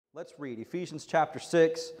Let's read Ephesians chapter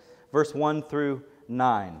 6, verse 1 through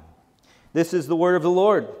 9. This is the word of the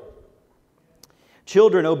Lord.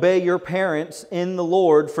 Children, obey your parents in the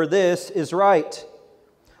Lord, for this is right.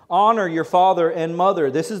 Honor your father and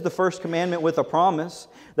mother. This is the first commandment with a promise,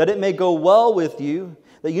 that it may go well with you,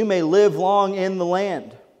 that you may live long in the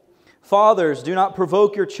land. Fathers, do not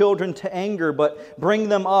provoke your children to anger, but bring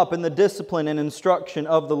them up in the discipline and instruction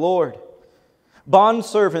of the Lord.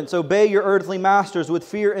 Bondservants, obey your earthly masters with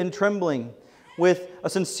fear and trembling, with a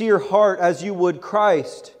sincere heart as you would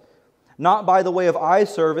Christ, not by the way of eye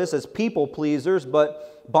service as people pleasers,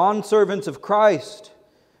 but bondservants of Christ,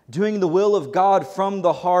 doing the will of God from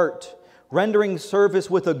the heart, rendering service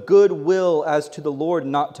with a good will as to the Lord,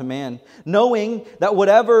 not to man, knowing that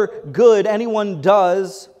whatever good anyone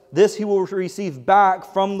does, this he will receive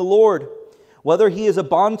back from the Lord. Whether he is a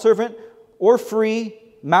bondservant or free,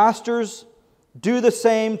 masters, do the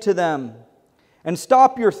same to them. And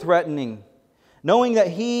stop your threatening, knowing that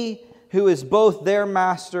He who is both their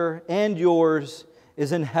master and yours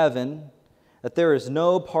is in heaven, that there is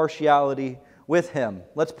no partiality with Him.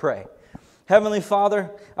 Let's pray. Heavenly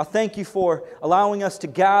Father, I thank You for allowing us to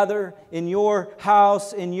gather in Your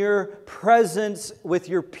house, in Your presence with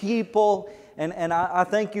Your people. And I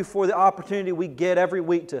thank You for the opportunity we get every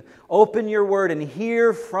week to open Your Word and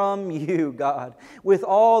hear from You, God. With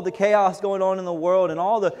all the chaos going on in the world and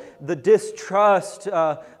all the distrust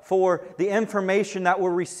for the information that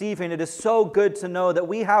we're receiving, it is so good to know that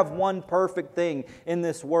we have one perfect thing in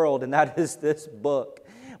this world, and that is this book.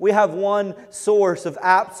 We have one source of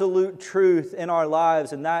absolute truth in our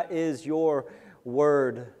lives, and that is Your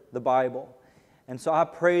Word, the Bible. And so I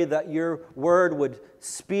pray that Your Word would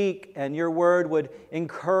speak and Your Word would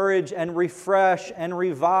encourage and refresh and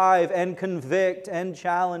revive and convict and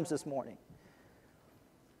challenge this morning.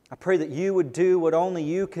 I pray that You would do what only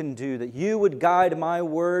You can do, that You would guide my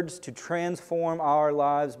words to transform our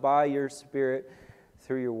lives by Your Spirit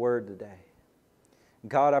through Your Word today.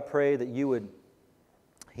 God, I pray that You would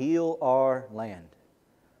heal our land.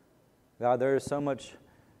 God, there is so much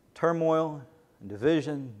turmoil and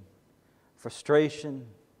division, frustration,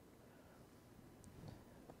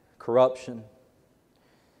 corruption.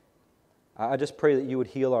 I just pray that You would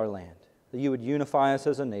heal our land, that You would unify us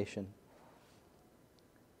as a nation,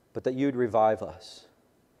 but that You'd revive us,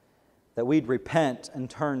 that we'd repent and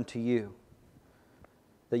turn to You,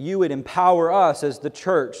 that You would empower us as the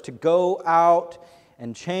church to go out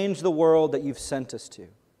and change the world that You've sent us to.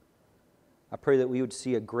 I pray that we would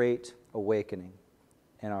see a great awakening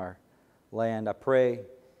in our land. I pray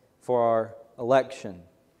for our election.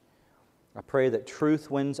 I pray that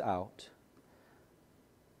truth wins out.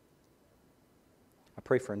 I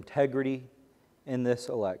pray for integrity in this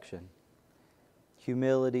election,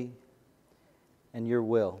 humility, and Your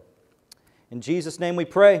will. In Jesus' name we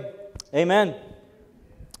pray. Amen.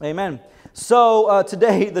 Amen. So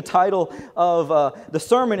today the title of the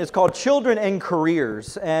sermon is called Children and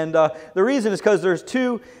Careers. And the reason is because there's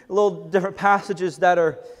two little different passages that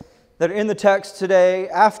are in the text today.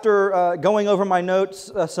 After going over my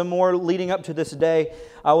notes some more leading up to this day,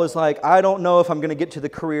 I was like, I don't know if I'm going to get to the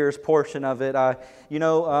careers portion of it.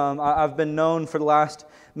 I've been known for the last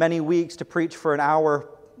many weeks to preach for an hour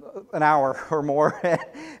or more.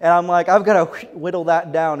 And I'm like, I've got to whittle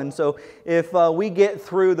that down. And so if we get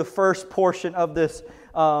through the first portion of this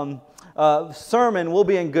sermon, we'll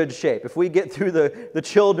be in good shape. If we get through the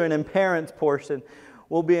children and parents portion,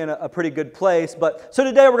 we'll be in a pretty good place. So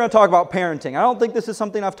today we're going to talk about parenting. I don't think this is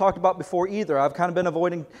something I've talked about before either. I've kind of been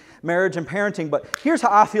avoiding marriage and parenting, but here's how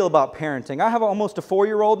I feel about parenting. I have almost a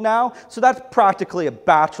 4-year-old now, so that's practically a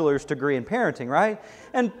bachelor's degree in parenting, right?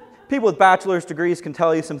 And people with bachelor's degrees can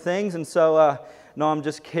tell you some things, and so, no, I'm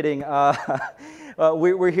just kidding.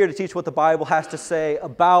 We're here to teach what the Bible has to say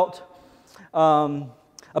about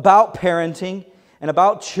parenting and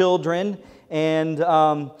about children. And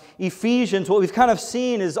Ephesians, what we've kind of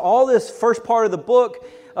seen is all this first part of the book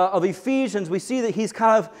of Ephesians, we see that he's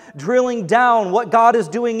kind of drilling down what God is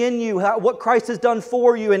doing in you, what Christ has done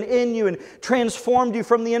for you and in you, and transformed you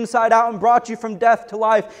from the inside out and brought you from death to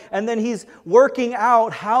life. And then he's working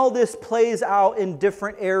out how this plays out in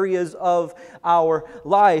different areas of our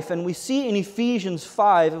life. And we see in Ephesians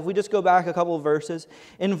 5, if we just go back a couple of verses,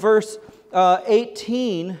 in verse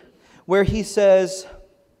 18, where he says,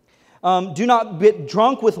 do not get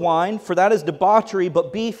drunk with wine, for that is debauchery,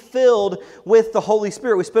 but be filled with the Holy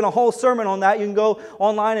Spirit. We spent a whole sermon on that. You can go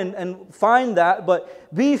online and find that,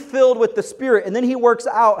 but be filled with the Spirit. And then he works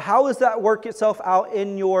out, how does that work itself out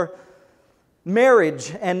in your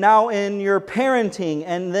marriage, and now in your parenting,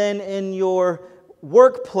 and then in your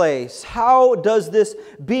workplace, how does this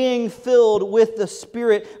being filled with the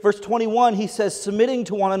Spirit, verse 21, he says, submitting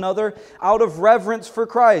to one another out of reverence for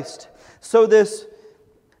Christ. So this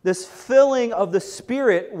filling of the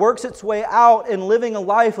Spirit works its way out in living a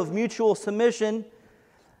life of mutual submission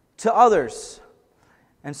to others.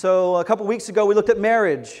 And so a couple weeks ago we looked at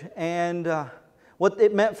marriage and what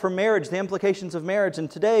it meant for marriage, the implications of marriage.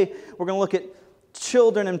 And today we're going to look at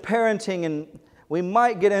children and parenting, and we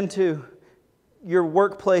might get into your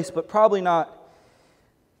workplace, but probably not.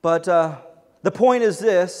 But the point is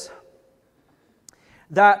this,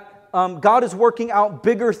 that God is working out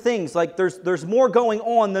bigger things. Like there's more going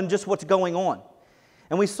on than just what's going on.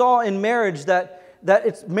 And we saw in marriage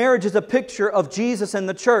that marriage is a picture of Jesus and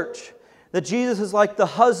the church. That Jesus is like the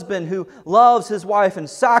husband who loves his wife and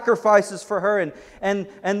sacrifices for her. And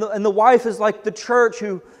the wife is like the church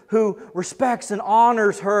who respects and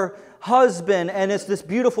honors her husband. And it's this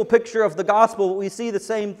beautiful picture of the gospel. But we see the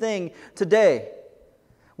same thing today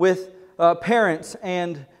with parents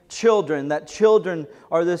and children. That children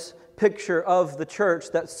are this picture of the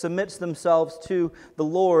church that submits themselves to the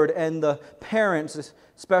Lord. And the parents,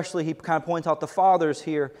 especially he kind of points out the fathers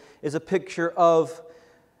here, is a picture of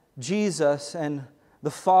Jesus and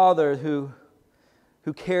the Father who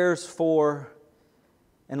cares for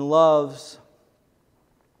and loves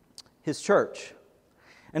His church.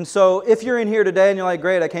 And so if you're in here today and you're like,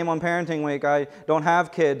 great, I came on Parenting Week, I don't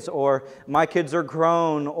have kids, or my kids are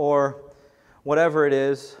grown, or whatever it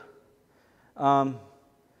is,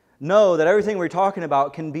 know that everything we're talking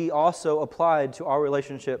about can be also applied to our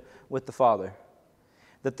relationship with the Father.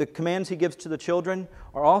 That the commands He gives to the children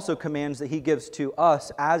are also commands that He gives to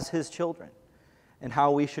us as His children, and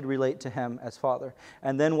how we should relate to Him as Father.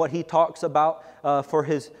 And then what He talks about for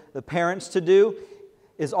the parents to do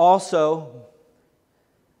is also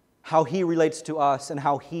how He relates to us and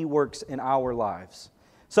how He works in our lives.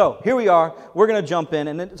 So here we are. We're going to jump in,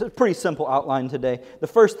 and it's a pretty simple outline today. The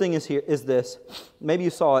first thing is this. Maybe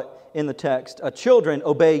you saw it in the text. Children,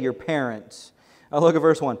 obey your parents. Look at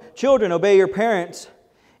verse 1. Children, obey your parents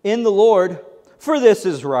in the Lord, for this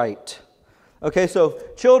is right. Okay, so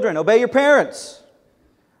children, obey your parents.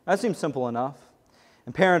 That seems simple enough.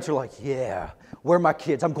 And parents are like, yeah, where are my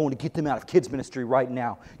kids? I'm going to get them out of kids ministry right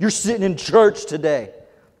now. You're sitting in church today.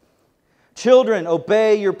 Children,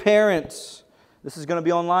 obey your parents. This is going to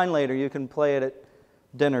be online later. You can play it at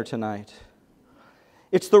dinner tonight.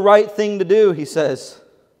 It's the right thing to do, he says.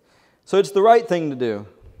 So it's the right thing to do.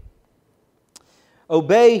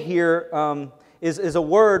 Obey here is a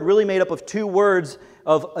word really made up of two words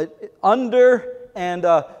of under and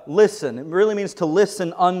listen. It really means to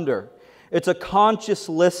listen under. It's a conscious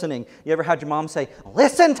listening. You ever had your mom say,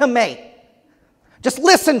 listen to me. Just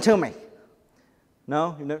listen to me.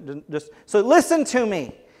 No? So listen to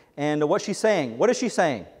me. And what's she saying? What is she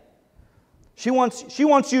saying? She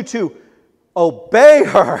wants you to obey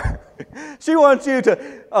her. She wants you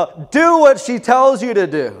to do what she tells you to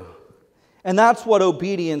do. And that's what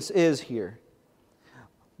obedience is here.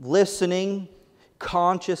 Listening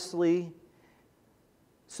consciously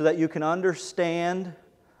so that you can understand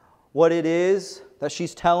what it is that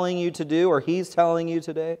she's telling you to do, or he's telling you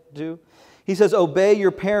to do. He says, obey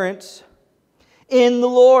your parents in the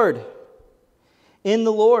Lord. In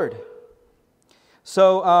the Lord.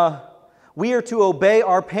 So we are to obey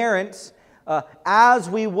our parents as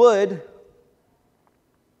we would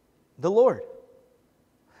the Lord.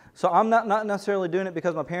 So I'm not necessarily doing it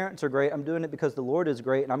because my parents are great. I'm doing it because the Lord is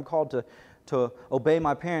great, and I'm called to obey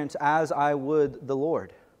my parents as I would the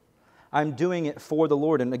Lord. I'm doing it for the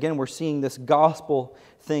Lord. And again, we're seeing this gospel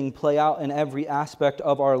thing play out in every aspect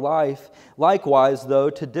of our life. Likewise, though,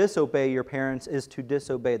 to disobey your parents is to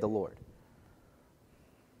disobey the Lord.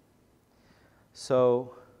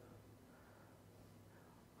 So,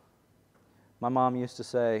 my mom used to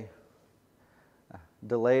say,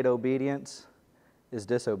 delayed obedience is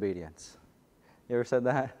disobedience. You ever said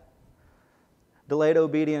that? Delayed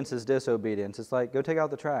obedience is disobedience. It's like, go take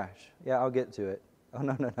out the trash. Yeah, I'll get to it. Oh,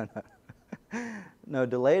 no. No,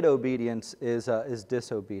 delayed obedience is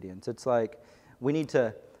disobedience. It's like we need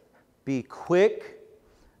to be quick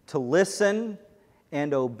to listen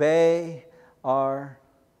and obey our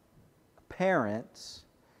parents,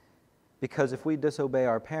 because if we disobey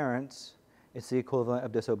our parents, it's the equivalent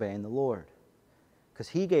of disobeying the Lord, because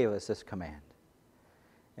He gave us this command.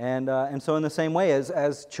 And so in the same way,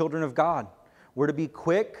 as children of God, we're to be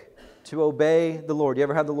quick to obey the Lord. You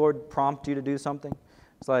ever had the Lord prompt you to do something?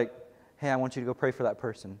 It's like, hey, I want you to go pray for that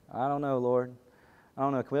person. I don't know, Lord. I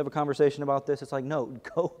don't know. Can we have a conversation about this? It's like, no,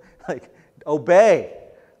 go, obey.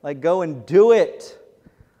 Go and do it.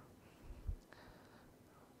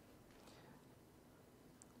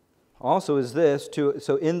 also is this,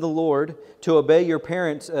 so in the Lord, to obey your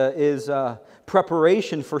parents is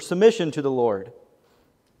preparation for submission to the Lord.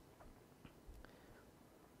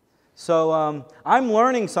 So I'm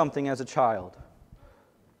learning something as a child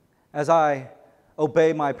as I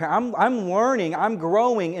obey my parents. I'm learning, I'm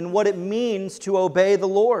growing in what it means to obey the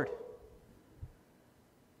Lord.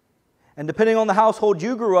 And depending on the household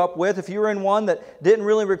you grew up with, if you were in one that didn't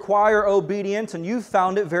really require obedience and you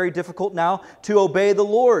found it very difficult now to obey the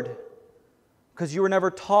Lord because you were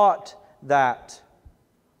never taught that.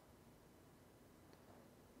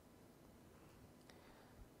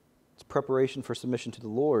 It's preparation for submission to the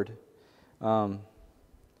Lord.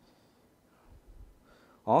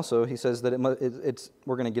 Also, he says that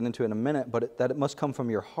we're going to get into it in a minute, but that it must come from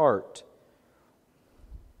your heart.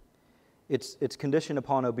 It's conditioned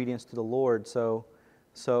upon obedience to the Lord. So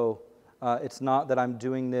it's not that I'm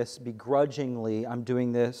doing this begrudgingly. I'm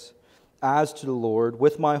doing this as to the Lord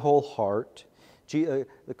with my whole heart. I think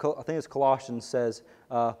it's Colossians says,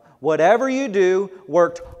 whatever you do,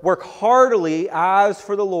 work heartily as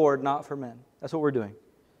for the Lord, not for men. That's what we're doing,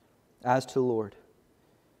 as to the Lord.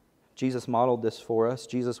 Jesus modeled this for us.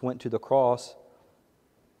 Jesus went to the cross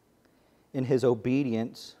in His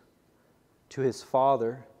obedience to His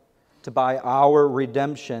Father to buy our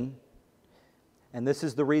redemption. And this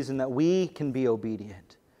is the reason that we can be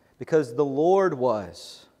obedient. Because the Lord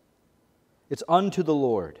was. It's unto the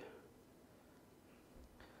Lord.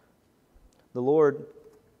 The Lord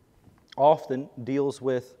often deals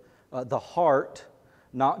with the heart,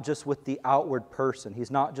 not just with the outward person. He's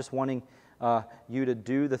not just wanting you to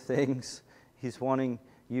do the things. He's wanting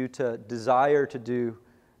you to desire to do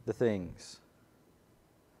the things.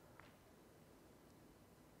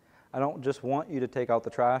 I don't just want you to take out the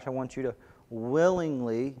trash. I want you to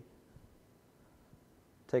willingly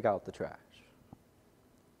take out the trash.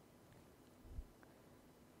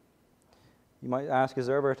 You might ask, is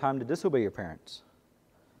there ever a time to disobey your parents?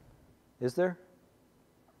 Is there?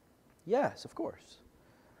 Yes, of course.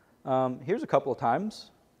 Here's a couple of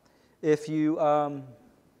times. If they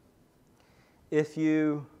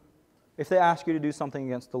ask you to do something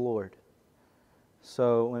against the Lord.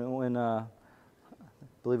 So when I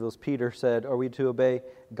believe it was Peter said, are we to obey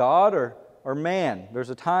God or man?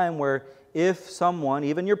 There's a time where if someone,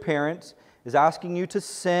 even your parents, is asking you to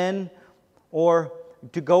sin or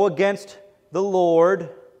to go against the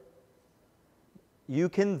Lord, you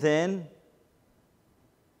can then,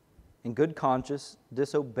 in good conscience,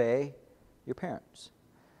 disobey your parents.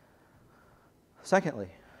 Secondly,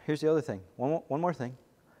 here's the other thing. One more thing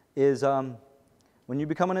is when you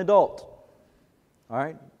become an adult, all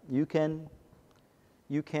right, you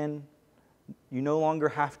no longer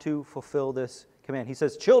have to fulfill this command. He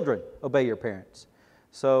says, children, obey your parents.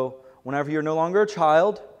 So whenever you're no longer a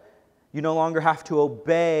child, you no longer have to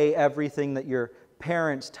obey everything that your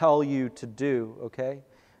parents tell you to do, okay?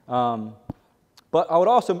 But I would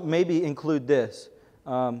also maybe include this.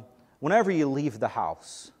 Whenever you leave the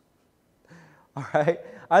house, all right?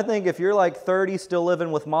 I think if you're like 30 still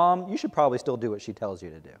living with mom, you should probably still do what she tells you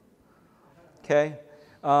to do, okay?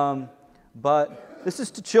 But this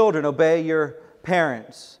is to children, obey your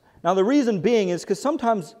parents. Now the reason being is because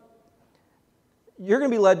sometimes you're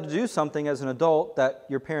going to be led to do something as an adult that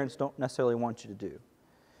your parents don't necessarily want you to do.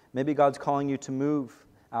 Maybe God's calling you to move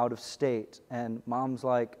out of state, and mom's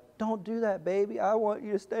like, don't do that, baby. I want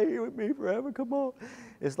you to stay here with me forever. Come on.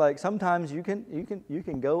 It's like sometimes you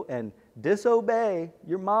can go and disobey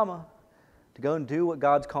your mama to go and do what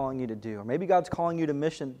God's calling you to do. Or maybe God's calling you to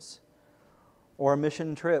missions or a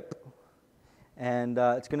mission trip, and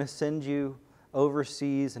it's going to send you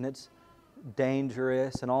overseas, and it's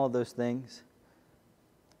dangerous and all of those things.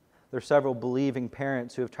 There's several believing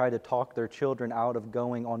parents who have tried to talk their children out of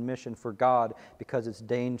going on mission for God because it's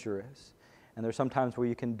dangerous. And there's sometimes where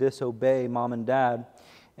you can disobey mom and dad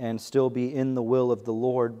and still be in the will of the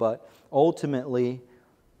Lord. But ultimately,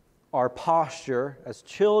 our posture as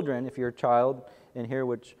children, if you're a child in here,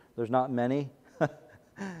 which there's not many, but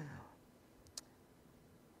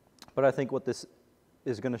I think what this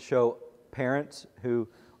is going to show parents who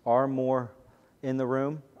are more in the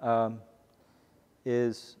room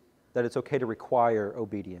is that it's okay to require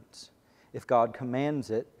obedience. If God commands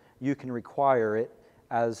it, you can require it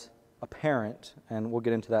as a parent, and we'll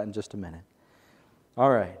get into that in just a minute. All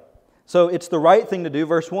right. So it's the right thing to do.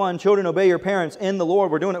 Verse 1, children, obey your parents in the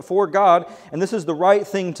Lord. We're doing it for God, and this is the right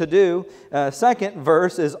thing to do. Second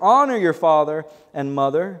verse is honor your father and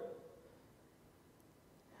mother.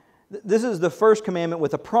 This is the first commandment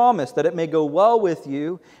with a promise that it may go well with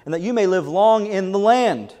you and that you may live long in the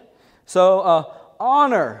land. So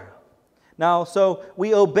honor. Now, so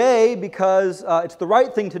we obey because it's the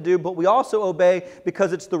right thing to do, but we also obey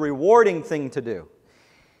because it's the rewarding thing to do.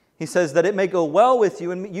 He says that it may go well with you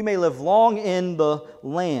and you may live long in the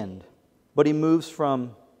land. But he moves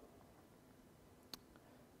from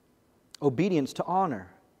obedience to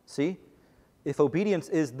honor. See? If obedience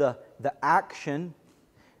is the action,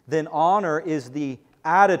 then honor is the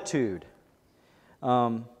attitude.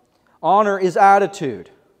 Honor is attitude.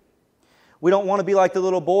 We don't want to be like the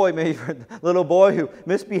little boy, maybe the little boy who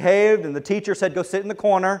misbehaved and the teacher said, go sit in the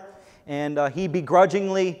corner. And he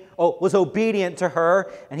begrudgingly was obedient to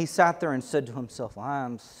her. And he sat there and said to himself,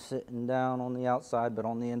 I'm sitting down on the outside, but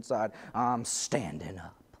on the inside, I'm standing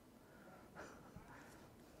up.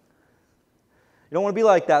 You don't want to be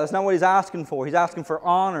like that. That's not what he's asking for. He's asking for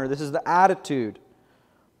honor. This is the attitude.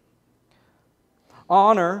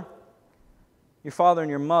 Honor your father and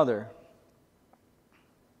your mother.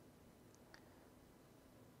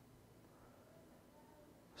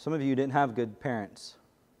 Some of you didn't have good parents.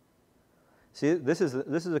 See, this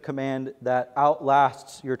is a command that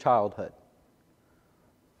outlasts your childhood.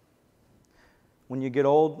 When you get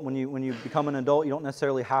old, when you become an adult, you don't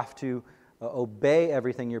necessarily have to obey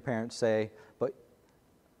everything your parents say, but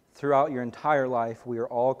throughout your entire life, we are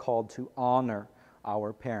all called to honor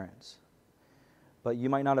our parents. But you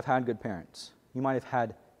might not have had good parents. You might have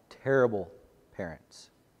had terrible parents.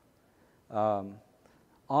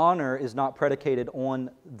 Honor is not predicated on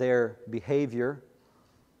their behavior.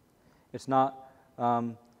 It's not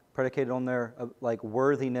predicated on their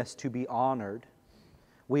worthiness to be honored.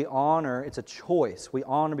 We honor, it's a choice. We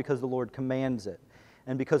honor because the Lord commands it.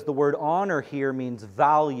 And because the word honor here means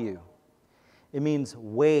value. It means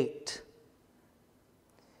weight.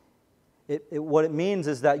 What it means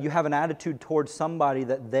is that you have an attitude towards somebody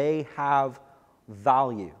that they have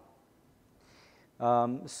value.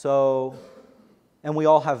 And we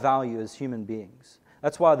all have value as human beings.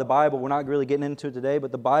 That's why the Bible, we're not really getting into it today,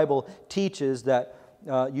 but the Bible teaches that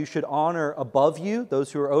you should honor above you,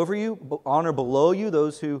 those who are over you, honor below you,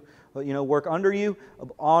 those who work under you,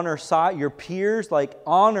 honor your peers. Like,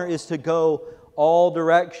 honor is to go all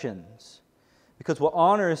directions. Because what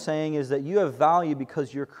honor is saying is that you have value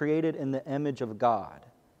because you're created in the image of God.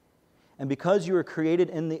 And because you are created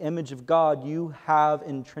in the image of God, you have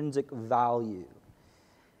intrinsic value.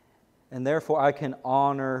 And therefore I can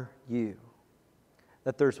honor you.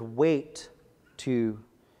 That there's weight to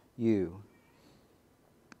you.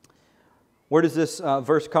 Where does this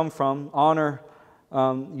verse come from? Honor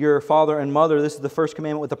your father and mother. This is the first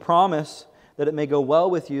commandment with a promise that it may go well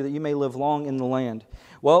with you, that you may live long in the land.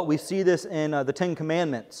 Well, we see this in the Ten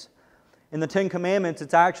Commandments. In the Ten Commandments,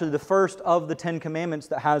 it's actually the first of the Ten Commandments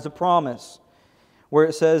that has a promise, where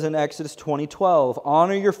it says in Exodus 20:12,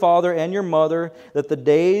 honor your father and your mother,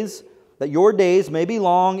 that your days may be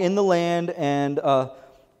long in the land, and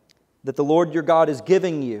that the Lord your God is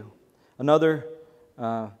giving you. Another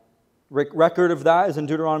record of that is in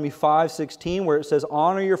Deuteronomy 5:16, where it says,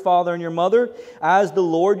 honor your father and your mother as the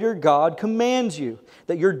Lord your God commands you,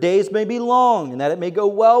 that your days may be long, and that it may go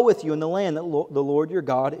well with you in the land that the Lord your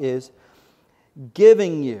God is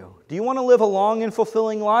giving you. Do you want to live a long and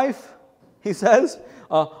fulfilling life? He says,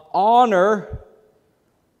 honor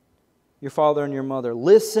your father and your mother.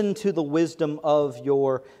 Listen to the wisdom of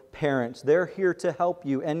your parents. They're here to help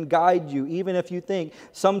you and guide you, even if you think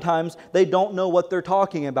sometimes they don't know what they're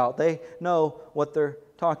talking about. They know what they're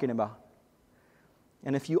talking about.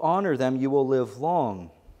 And if you honor them, you will live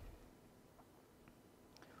long.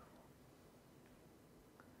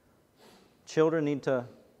 Children need to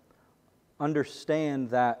understand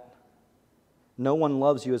that no one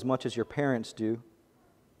loves you as much as your parents do,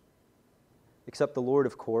 except the Lord,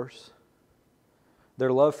 of course.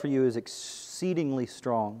 Their love for you is exceedingly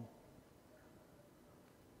strong.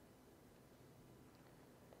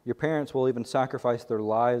 Your parents will even sacrifice their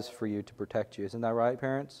lives for you to protect you. Isn't that right,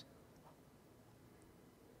 parents?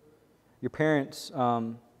 Your parents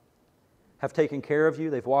have taken care of you.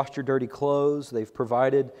 They've washed your dirty clothes. They've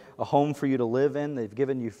provided a home for you to live in. They've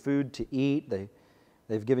given you food to eat.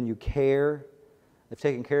 They've given you care. They've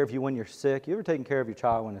taken care of you when you're sick. You ever taken care of your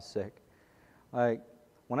child when it's sick? Like,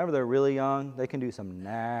 whenever they're really young, they can do some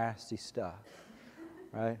nasty stuff,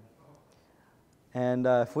 right? And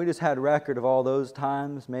if we just had record of all those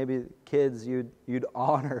times, maybe kids, you'd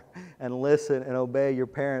honor and listen and obey your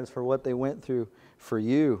parents for what they went through for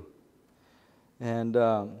you. And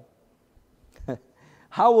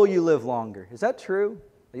how will you live longer? Is that true?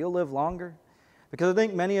 That you'll live longer? Because I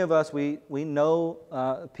think many of us, we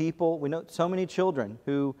know people, we know so many children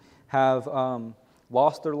who have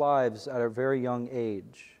lost their lives at a very young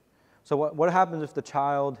age. So what happens if the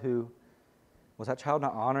child who was that child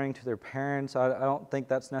not honoring to their parents? I don't think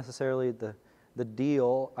that's necessarily the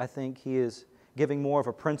deal. I think he is giving more of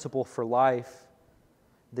a principle for life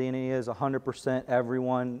than he is 100%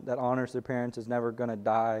 everyone that honors their parents is never going to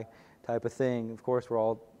die type of thing. Of course, we're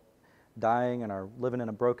all dying and are living in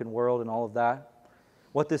a broken world and all of that.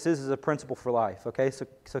 What this is a principle for life, okay?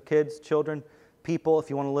 So kids, children, people, if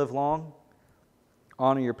you want to live long,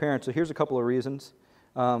 honor your parents. So here's a couple of reasons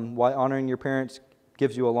why honoring your parents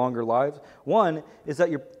gives you a longer life. One is that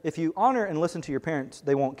if you honor and listen to your parents,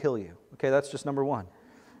 they won't kill you. Okay, that's just number one.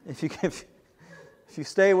 If you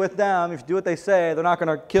stay with them, if you do what they say, they're not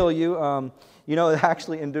going to kill you.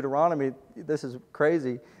 Actually in Deuteronomy, this is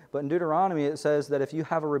crazy, but in Deuteronomy it says that if you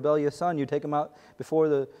have a rebellious son, you take him out before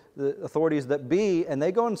the authorities that be, and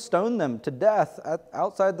they go and stone them to death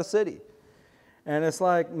outside the city. And it's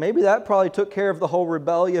like, maybe that probably took care of the whole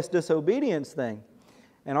rebellious disobedience thing.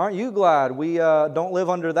 And aren't you glad we don't live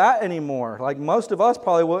under that anymore? Like most of us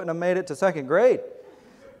probably wouldn't have made it to second grade.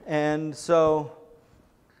 And so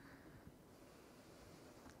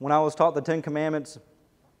when I was taught the Ten Commandments,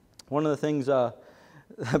 one of the things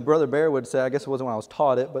Brother Bear would say, I guess it wasn't when I was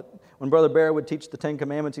taught it, but when Brother Bear would teach the Ten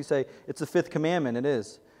Commandments, he'd say, it's the fifth commandment. It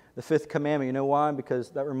is. The fifth commandment. You know why?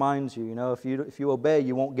 Because that reminds you, if you obey,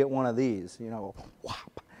 you won't get one of these.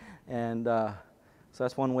 Whop. And so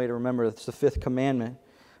that's one way to remember it's the fifth commandment.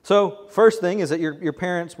 So first thing is that your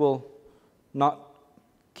parents will not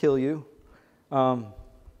kill you.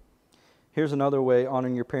 Here's another way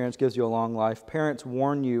honoring your parents gives you a long life. Parents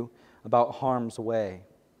warn you about harm's way.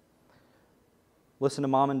 Listen to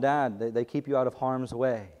mom and dad. They keep you out of harm's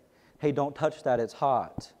way. Hey, don't touch that. It's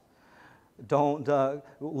hot. Don't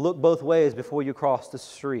look both ways before you cross the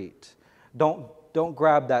street. Don't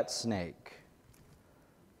grab that snake.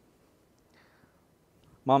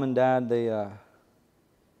 Mom and dad, they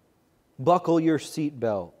buckle your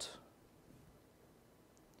seatbelt.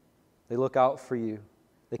 They look out for you.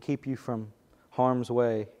 They keep you from harm's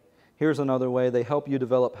way. Here's another way. They help you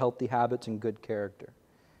develop healthy habits and good character.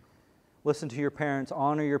 Listen to your parents.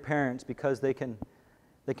 Honor your parents because they can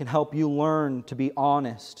help you learn to be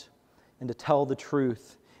honest and to tell the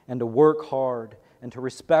truth and to work hard and to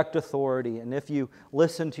respect authority. And if you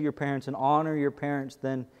listen to your parents and honor your parents,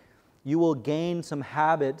 then you will gain some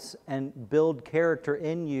habits and build character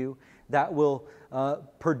in you that will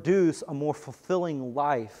produce a more fulfilling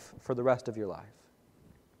life for the rest of your life.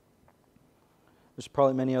 There's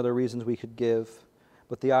probably many other reasons we could give,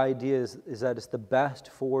 but the idea is that it's the best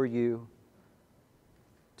for you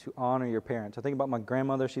to honor your parents. I think about my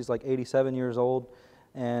grandmother. She's like 87 years old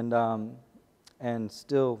and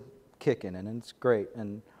still kicking, and it's great.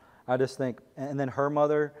 And I just think, and then her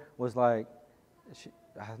mother was like,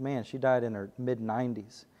 she died in her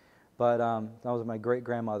mid-90s. But that was my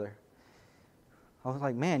great-grandmother. I was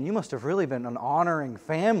like, man, you must have really been an honoring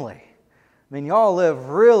family. I mean, y'all live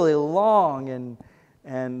really long,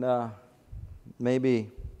 and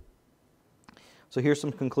maybe. So here's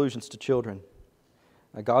some conclusions to children.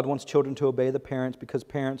 God wants children to obey the parents because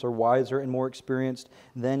parents are wiser and more experienced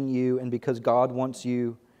than you, and because God wants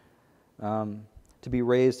you to be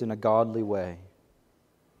raised in a godly way.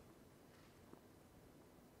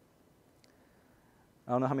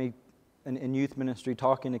 I don't know how many in youth ministry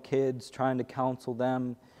talking to kids, trying to counsel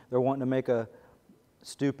them, they're wanting to make a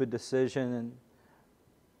stupid decision, and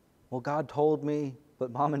well, God told me,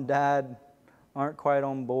 but mom and dad aren't quite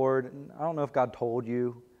on board. And I don't know if God told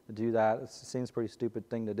you to do that. It seems a pretty stupid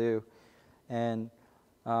thing to do. And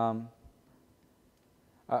I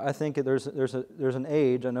think there's an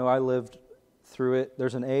age, I know I lived through it,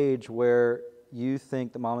 there's an age where you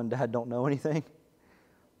think that mom and dad don't know anything.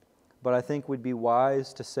 But I think we'd be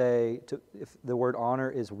wise to say, if the word honor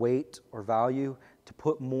is weight or value, to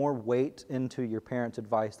put more weight into your parents'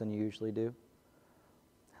 advice than you usually do.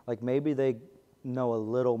 Like maybe they know a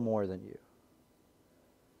little more than you.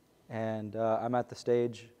 And I'm at the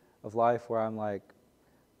stage of life where I'm like,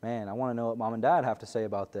 man, I want to know what mom and dad have to say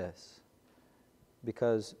about this.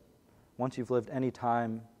 Because once you've lived any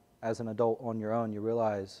time as an adult on your own, you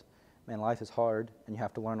realize, man, life is hard and you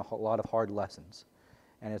have to learn a lot of hard lessons.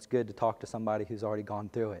 And it's good to talk to somebody who's already gone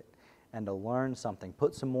through it and to learn something.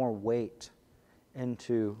 Put some more weight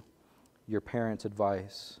into your parents'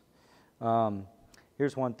 advice.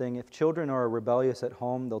 Here's one thing. If children are rebellious at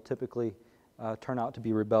home, they'll typically turn out to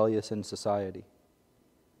be rebellious in society.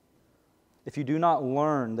 If you do not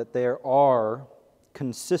learn that there are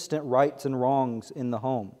consistent rights and wrongs in the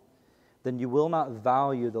home, then you will not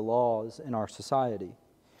value the laws in our society.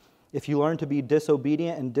 If you learn to be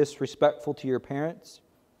disobedient and disrespectful to your parents,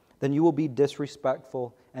 then you will be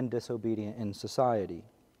disrespectful and disobedient in society.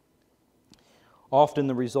 Often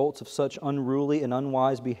the results of such unruly and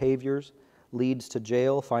unwise behaviors leads to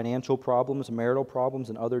jail, financial problems, marital problems,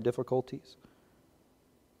 and other difficulties.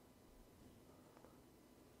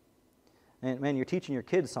 And man, you're teaching your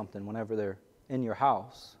kids something whenever they're in your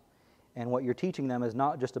house. And what you're teaching them is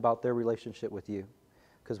not just about their relationship with you.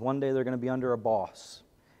 Because one day they're going to be under a boss,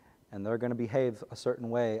 and they're going to behave a certain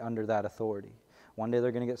way under that authority. One day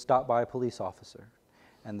they're going to get stopped by a police officer,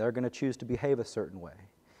 and they're going to choose to behave a certain way.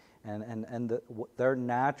 And their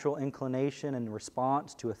natural inclination and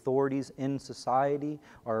response to authorities in society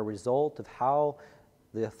are a result of how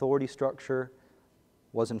the authority structure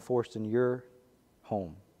was enforced in your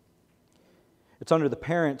home. It's under the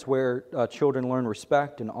parents where children learn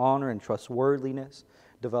respect and honor and trustworthiness,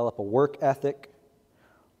 develop a work ethic.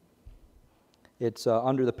 It's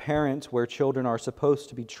under the parents where children are supposed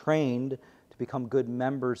to be trained to become good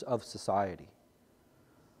members of society.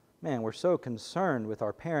 Man, we're so concerned with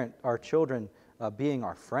our children being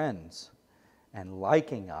our friends and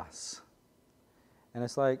liking us. And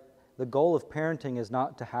it's like the goal of parenting is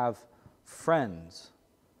not to have friends.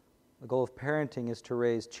 The goal of parenting is to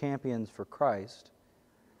raise champions for Christ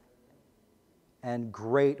and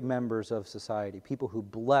great members of society, people who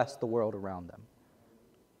bless the world around them.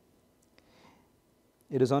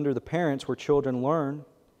 It is under the parents where children learn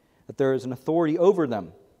that there is an authority over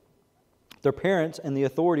them. Their parents and the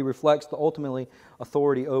authority reflects the ultimately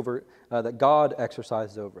authority over that God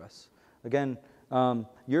exercises over us. Again,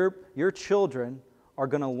 your children are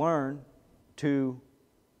going to learn to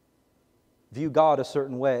view God a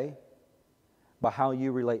certain way by how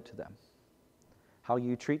you relate to them, how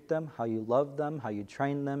you treat them, how you love them, how you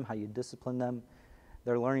train them, how you discipline them.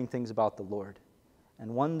 They're learning things about the Lord.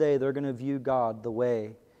 And one day they're going to view God the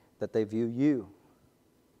way that they view you.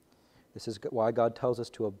 This is why God tells us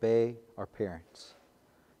to obey our parents.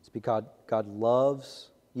 It's because God loves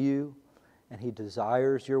you and He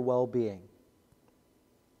desires your well-being.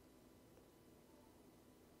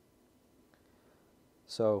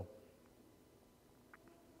 So,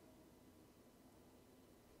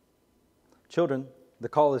 children, the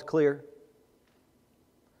call is clear.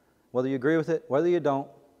 Whether you agree with it, whether you don't,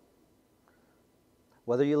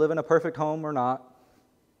 whether you live in a perfect home or not,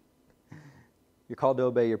 you're called to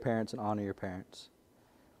obey your parents and honor your parents.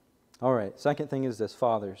 All right, second thing is this,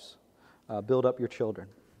 fathers, build up your children.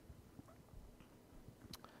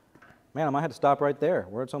 Man, I might have to stop right there,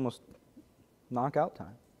 where it's almost knockout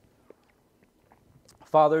time.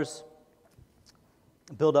 Fathers,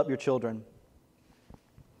 build up your children.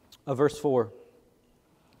 Verse 4.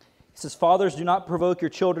 He says, Fathers, do not provoke your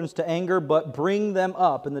children to anger, but bring them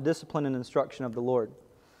up in the discipline and instruction of the Lord.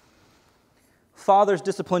 Fathers,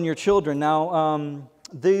 discipline your children. Now,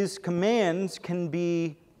 these commands can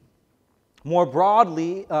be more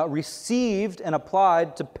broadly received and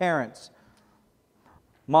applied to parents,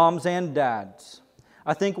 moms and dads.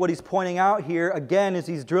 I think what he's pointing out here, again, is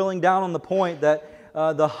he's drilling down on the point that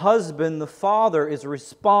the husband, the father, is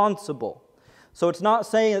responsible. So it's not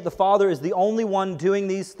saying that the father is the only one doing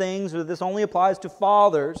these things, or this only applies to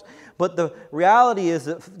fathers, but the reality is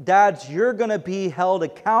that, dads, you're going to be held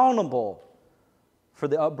accountable for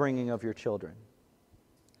the upbringing of your children.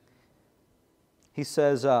 He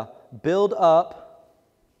says, build up.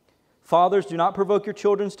 Fathers, do not provoke your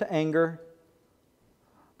children to anger,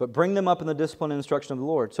 but bring them up in the discipline and instruction of the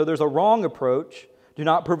Lord. So there's a wrong approach. Do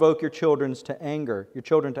not provoke your children to anger.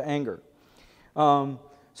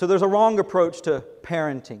 So there's a wrong approach to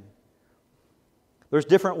parenting. There's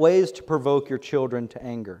different ways to provoke your children to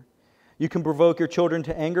anger. You can provoke your children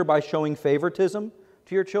to anger by showing favoritism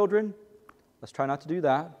to your children. Let's try not to do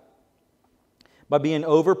that. By being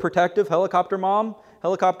overprotective, helicopter mom,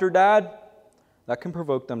 helicopter dad, that can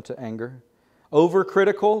provoke them to anger.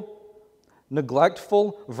 Overcritical,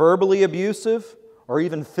 neglectful, verbally abusive, or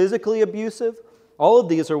even physically abusive. All of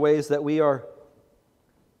these are ways that we are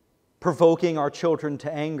provoking our children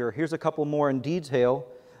to anger. Here's a couple more in detail.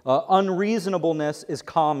 Unreasonableness is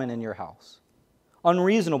common in your house.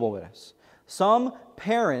 Unreasonableness. Some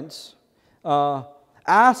parents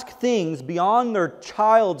ask things beyond their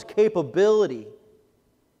child's capability.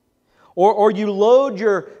 Or you load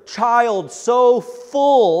your child so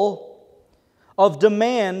full of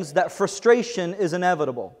demands that frustration is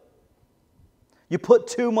inevitable. You put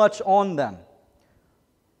too much on them.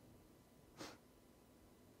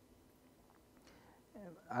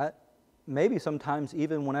 Maybe sometimes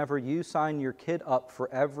even whenever you sign your kid up for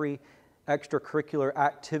every extracurricular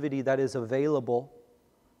activity that is available,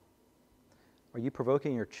 are you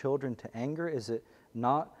provoking your children to anger? Is it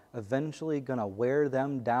not eventually going to wear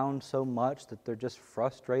them down so much that they're just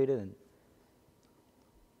frustrated and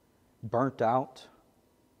burnt out?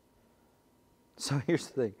 So here's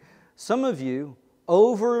the thing. Some of you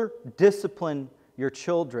over-discipline your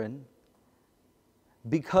children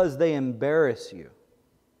because they embarrass you.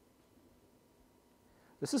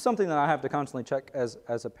 This is something that I have to constantly check as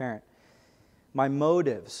a parent. My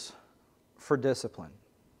motives for discipline.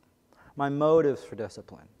 My motives for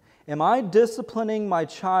discipline. Am I disciplining my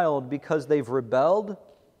child because they've rebelled?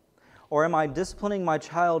 Or am I disciplining my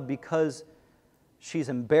child because she's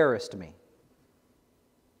embarrassed me?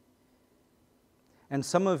 And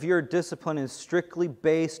some of your discipline is strictly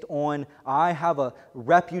based on, I have a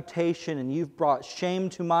reputation and you've brought shame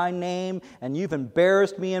to my name and you've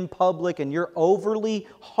embarrassed me in public and you're overly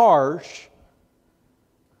harsh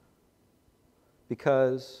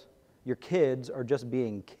because your kids are just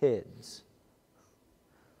being kids.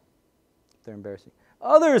 They're embarrassing.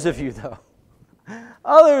 Others of you, though,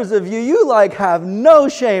 you have no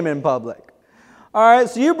shame in public. All right,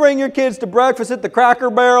 so you bring your kids to breakfast at the Cracker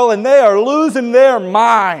Barrel and they are losing their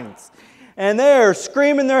minds. And they are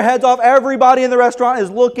screaming their heads off. Everybody in the restaurant is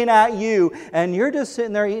looking at you. And you're just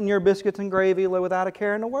sitting there eating your biscuits and gravy without a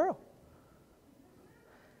care in the world.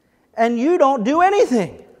 And you don't do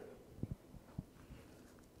anything.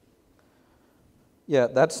 Yeah,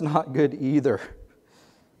 that's not good either.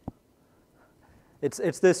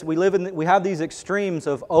 It's this, we have these extremes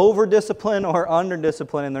of over-discipline or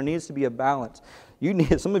under-discipline, and there needs to be a balance.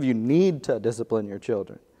 Some of you need to discipline your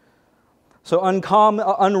children. So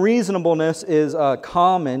unreasonableness is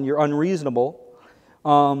common. You're unreasonable.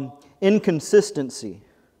 Inconsistency.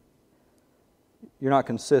 You're not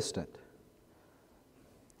consistent.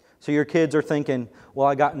 So your kids are thinking, well,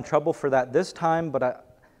 I got in trouble for that this time, but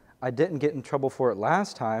I didn't get in trouble for it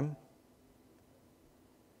last time.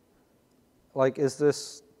 Is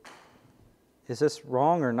this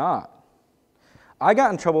wrong or not? I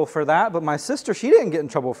got in trouble for that, but my sister, she didn't get in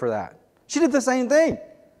trouble for that. She did the same thing.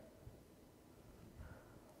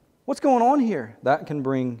 What's going on here? That can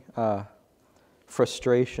bring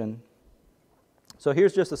frustration. So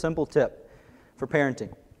here's just a simple tip for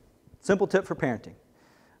parenting. Simple tip for parenting.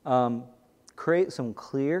 Create some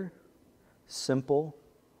clear, simple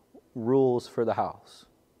rules for the house.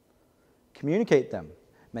 Communicate them.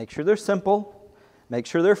 Make sure they're simple. Make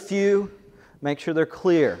sure they're few. Make sure they're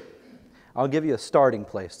clear. I'll give you a starting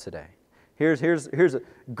place today. Here's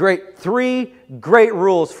three great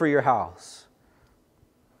rules for your house.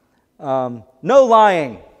 No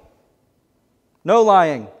lying. No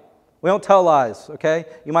lying. We don't tell lies, okay?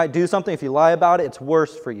 You might do something. If you lie about it, it's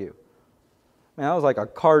worse for you. Man, that was like a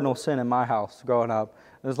cardinal sin in my house growing up.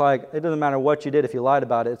 It was like, it doesn't matter what you did. If you lied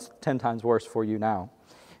about it, it's 10 times worse for you now.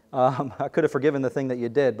 I could have forgiven the thing that you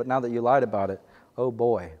did, but now that you lied about it, oh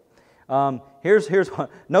boy. Here's one.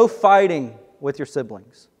 No fighting with your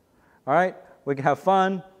siblings. All right? We can have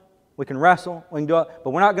fun. We can wrestle. We can do it. But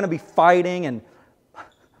we're not going to be fighting. And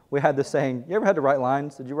we had this saying, you ever had to write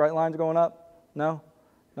lines? Did you write lines growing up? No?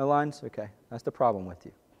 No lines? Okay. That's the problem with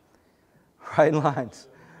you. Writing lines.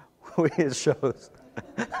 It shows.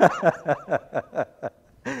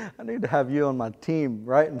 I need to have you on my team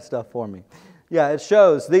writing stuff for me. Yeah, it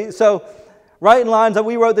shows. So, writing lines,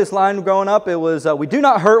 we wrote this line growing up. It was, we do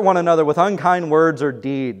not hurt one another with unkind words or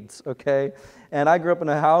deeds, okay? And I grew up in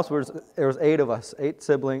a house where there was 8 of us,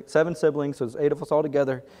 7 siblings, so there's 8 of us all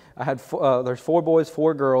together. I had, there's 4 boys,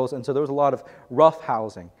 4 girls, and so there was a lot of rough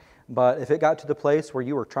housing. But if it got to the place where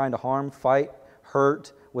you were trying to harm, fight,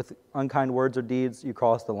 hurt with unkind words or deeds, you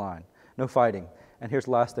crossed the line. No fighting. And here's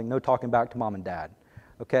the last thing, no talking back to mom and dad.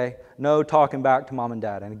 Okay? No talking back to mom and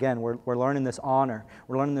dad. And again, we're learning this honor.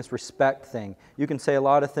 We're learning this respect thing. You can say a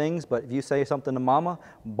lot of things, but if you say something to mama,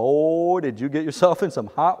 boy, did you get yourself in some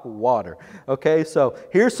hot water. Okay? So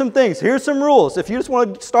here's some things. Here's some rules. If you just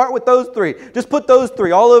want to start with those 3, just put those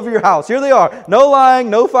 3 all over your house. Here they are. No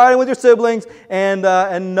lying, no fighting with your siblings, and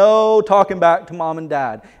no talking back to mom and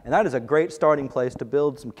dad. And that is a great starting place to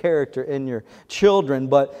build some character in your children,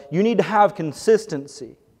 but you need to have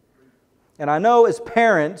consistency. And I know as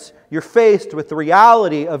parents, you're faced with the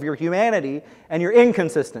reality of your humanity and your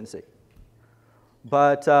inconsistency.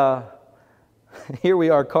 But here we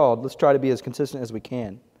are called. Let's try to be as consistent as we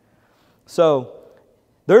can. So,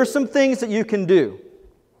 there are some things that you can do.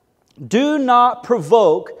 Do not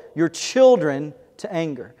provoke your children to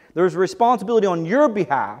anger. There's a responsibility on your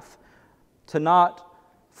behalf to not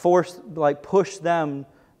push them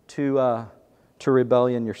to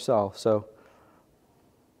rebellion yourself. So,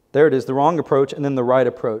 there it is, the wrong approach and then the right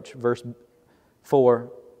approach. Verse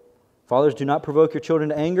 4. Fathers, do not provoke your children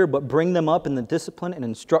to anger, but bring them up in the discipline and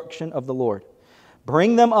instruction of the Lord.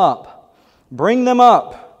 Bring them up. Bring them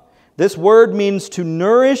up. This word means to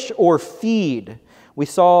nourish or feed. We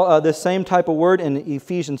saw this same type of word in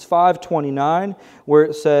Ephesians 5:29, where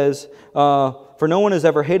it says, "For no one has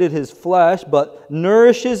ever hated his flesh, but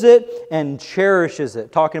nourishes it and cherishes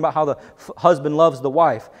it." Talking about how the husband loves the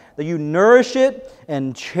wife. That you nourish it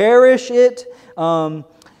and cherish it.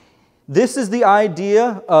 This is the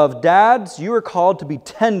idea of dads. You are called to be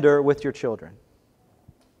tender with your children.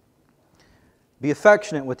 Be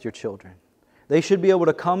affectionate with your children. They should be able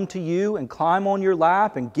to come to you and climb on your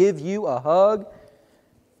lap and give you a hug.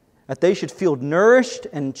 That they should feel nourished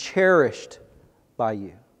and cherished by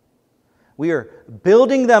you. We are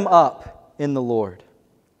building them up in the Lord.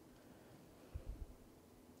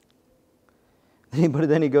 But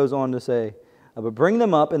then he goes on to say, "But bring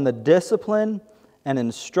them up in the discipline and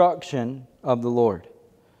instruction of the Lord."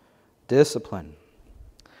 Discipline.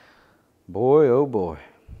 Boy, oh boy,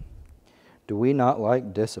 do we not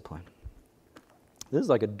like discipline. This is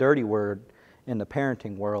like a dirty word in the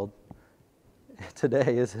parenting world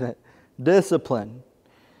today, isn't it? Discipline.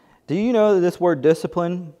 Do you know that this word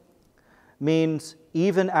discipline means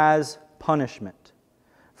even as punishment?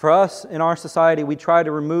 For us, in our society, we try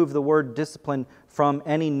to remove the word discipline from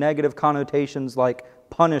any negative connotations like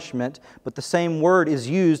punishment, but the same word is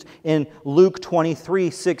used in Luke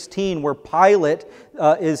 23:16, where Pilate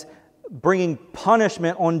is bringing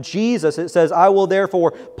punishment on Jesus. It says, "I will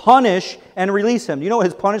therefore punish and release him." Do you know what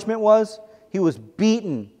his punishment was? He was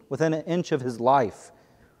beaten within an inch of his life.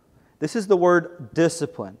 This is the word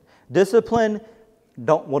discipline. Discipline,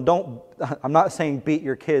 I'm not saying beat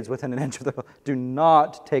your kids within an inch of the, do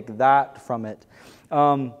not take that from it.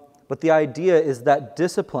 But the idea is that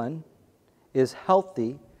discipline is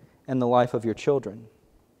healthy in the life of your children.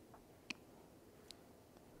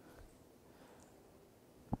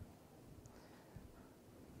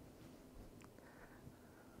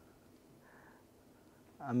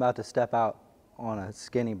 I'm about to step out on a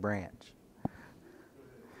skinny branch.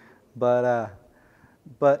 But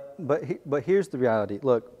here's the reality.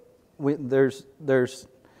 Look, there's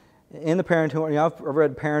in the parenting world, I've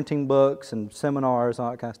read parenting books and seminars and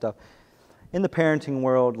all that kind of stuff. In the parenting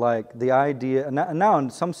world, like the idea, and now in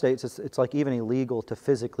some states it's like even illegal to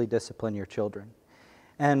physically discipline your children.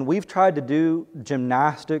 And we've tried to do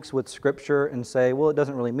gymnastics with Scripture and say, well, it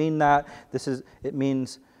doesn't really mean that. It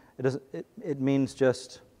means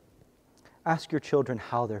just ask your children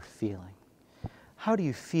how they're feeling. How do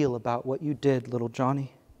you feel about what you did, little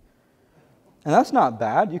Johnny? And that's not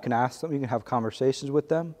bad. You can ask them, you can have conversations with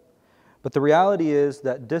them. But the reality is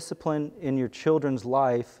that discipline in your children's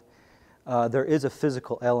life, there is a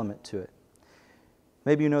physical element to it.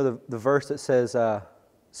 Maybe you know the verse that says,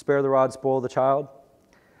 spare the rod, spoil the child.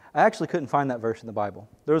 I actually couldn't find that verse in the Bible.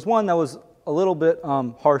 There was one that was a little bit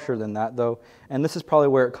harsher than that, though, and this is probably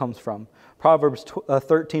where it comes from. Proverbs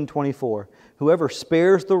 13:24. Whoever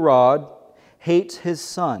spares the rod hates his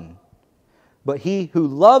son, but he who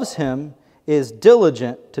loves him is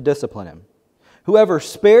diligent to discipline him. Whoever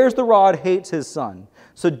spares the rod hates his son.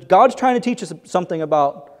 So God's trying to teach us something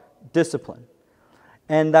about discipline,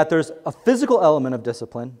 and that there's a physical element of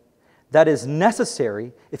discipline that is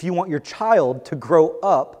necessary if you want your child to grow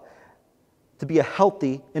up to be a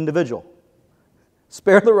healthy individual.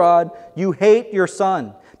 Spare the rod. You hate your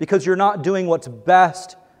son because you're not doing what's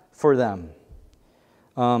best for them.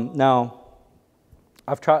 Now,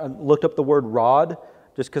 I've looked up the word rod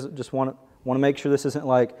just want to make sure this isn't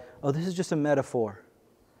like, oh, this is just a metaphor.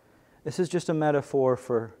 This is just a metaphor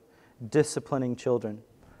for disciplining children.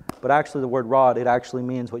 But actually the word rod, it actually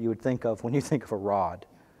means what you would think of when you think of a rod.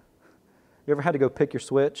 You ever had to go pick your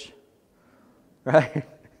switch? Right?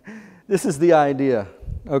 This is the idea,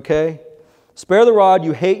 okay? Spare the rod,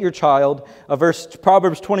 you hate your child.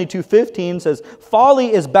 Proverbs 22:15 says,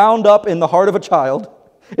 folly is bound up in the heart of a child.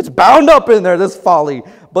 It's bound up in there, this folly.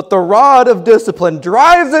 But the rod of discipline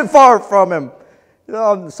drives it far from him. You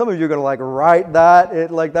know, some of you are going to write that.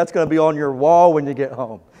 That's going to be on your wall when you get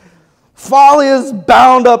home. Folly is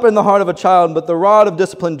bound up in the heart of a child, but the rod of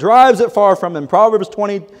discipline drives it far from him. Proverbs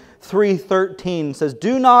 23:13 says,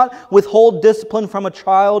 do not withhold discipline from a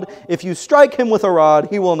child. If you strike him with a rod,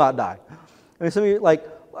 he will not die. I mean, some of you,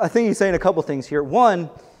 I think he's saying a couple things here. One,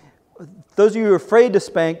 those of you who are afraid to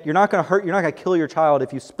spank, you're not going to kill your child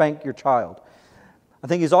if you spank your child. I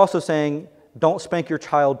think he's also saying, don't spank your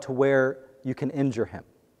child to where you can injure him.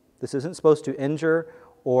 This isn't supposed to injure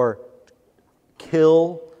or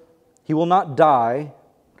kill. He will not die,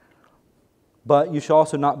 but you should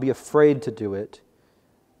also not be afraid to do it.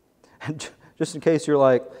 And just in case you're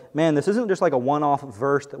like, man, this isn't just like a one-off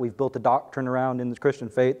verse that we've built a doctrine around in the Christian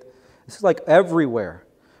faith. This is everywhere.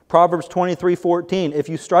 Proverbs 23:14, if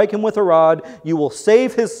you strike him with a rod, you will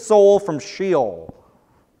save his soul from Sheol,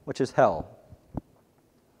 which is hell.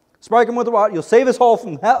 Strike him with a rod. You'll save his soul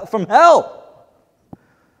from hell.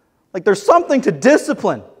 Like there's something to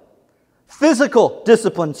discipline. Physical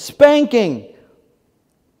discipline, spanking,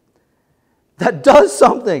 that does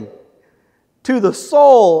something to the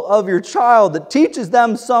soul of your child, that teaches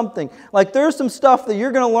them something. Like there's some stuff that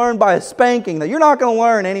you're going to learn by a spanking that you're not going to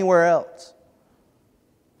learn anywhere else.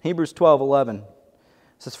 Hebrews 12:11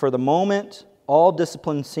 says, "For the moment, all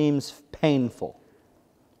discipline seems painful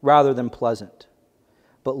rather than pleasant,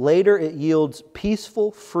 but later it yields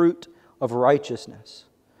peaceful fruit of righteousness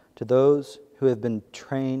to those who have been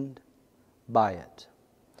trained by it."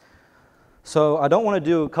 So I don't want to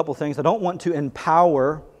do a couple things. I don't want to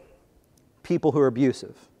empower people who are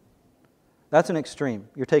abusive. That's an extreme.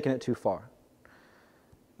 You're taking it too far.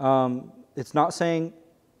 It's not saying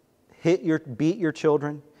beat your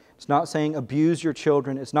children. It's not saying abuse your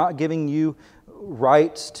children. It's not giving you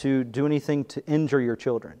rights to do anything to injure your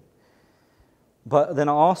children. But then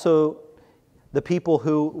also the people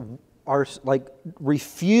who are like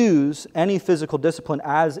refuse any physical discipline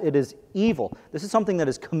as it is evil. This is something that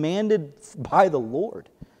is commanded by the Lord.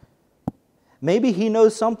 Maybe He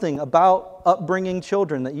knows something about upbringing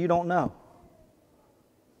children that you don't know.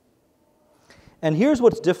 And here's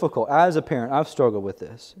what's difficult as a parent. I've struggled with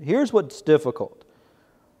this. Here's what's difficult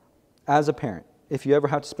as a parent if you ever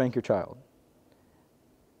have to spank your child.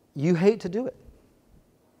 You hate to do it.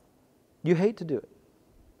 You hate to do it.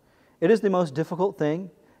 It is the most difficult thing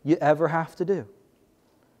you ever have to do,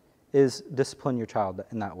 is discipline your child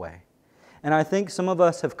in that way. And I think some of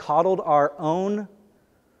us have coddled our own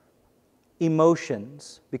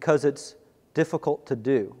emotions because it's difficult to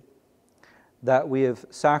do, that we have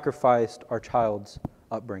sacrificed our child's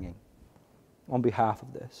upbringing on behalf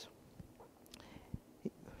of this.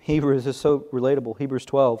 Hebrews is so relatable. Hebrews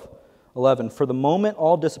 12:11. "For the moment,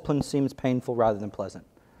 all discipline seems painful rather than pleasant."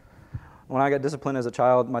 When I got disciplined as a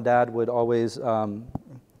child, my dad would always,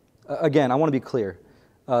 again, I want to be clear.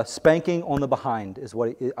 Spanking on the behind is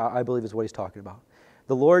what I believe is what he's talking about.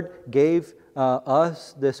 The Lord gave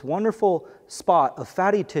us this wonderful spot of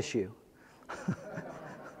fatty tissue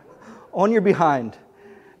on your behind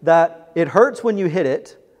that it hurts when you hit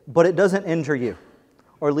it, but it doesn't injure you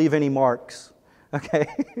or leave any marks. Okay?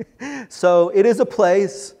 So it is a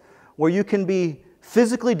place where you can be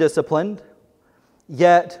physically disciplined,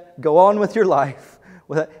 yet go on with your life.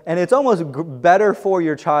 And it's almost better for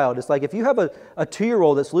your child. It's like if you have a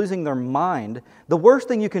 2-year-old that's losing their mind, the worst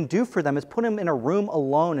thing you can do for them is put them in a room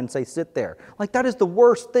alone and say, sit there. Like that is the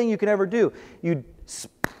worst thing you can ever do. You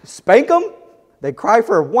spank them, they cry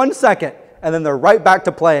for 1 second, and then they're right back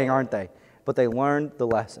to playing, aren't they? But they learned the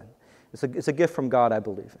lesson. It's a gift from God, I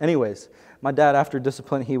believe. Anyways, my dad, after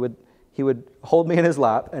discipline, he would hold me in his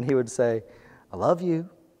lap and he would say, "I love you.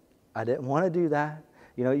 I didn't want to do that.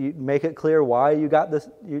 You know, you make it clear why you got this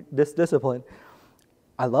discipline.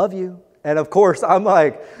 I love you." And of course, I'm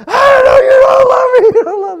like, "I know you don't love me. You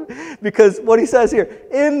don't love me." Because what he says here,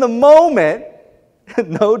 in the moment,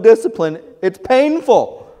 no discipline, it's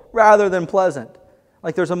painful rather than pleasant.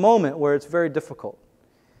 Like there's a moment where it's very difficult.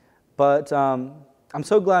 But I'm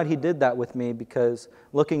so glad he did that with me, because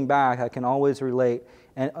looking back, I can always relate.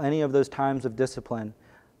 And any of those times of discipline,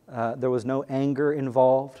 there was no anger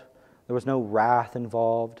involved. There was no wrath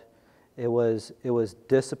involved. It was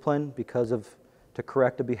discipline to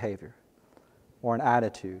correct a behavior or an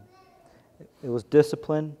attitude. It was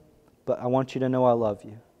discipline, but I want you to know I love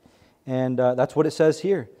you. And that's what it says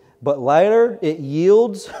here. "But later it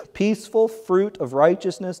yields peaceful fruit of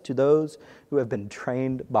righteousness to those who have been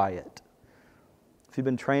trained by it." If you've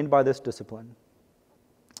been trained by this discipline,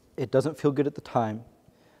 it doesn't feel good at the time,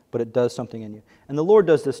 but it does something in you. And the Lord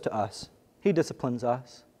does this to us. He disciplines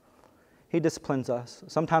us. He disciplines us.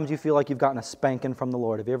 Sometimes you feel like you've gotten a spanking from the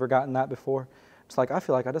Lord. Have you ever gotten that before? It's like, I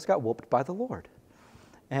feel like I just got whooped by the Lord.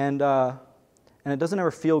 And it doesn't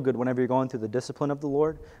ever feel good whenever you're going through the discipline of the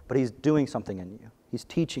Lord, but He's doing something in you. He's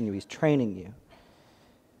teaching you. He's training you.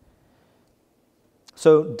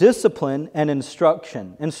 So discipline and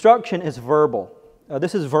instruction. Instruction is verbal.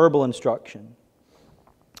 This is verbal instruction.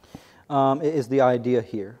 Is the idea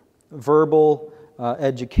here. Verbal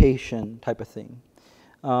education type of thing.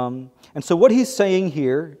 And so what he's saying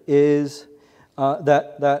here is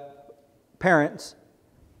that parents,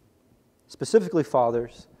 specifically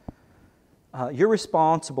fathers, you're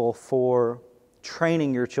responsible for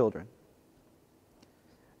training your children.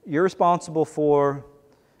 You're responsible for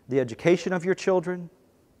the education of your children.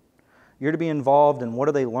 You're to be involved in what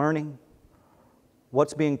are they learning,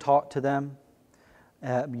 what's being taught to them.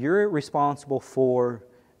 You're responsible for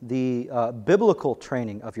the biblical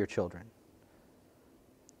training of your children.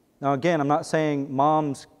 Now again, I'm not saying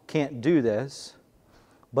moms can't do this,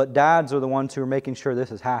 but dads are the ones who are making sure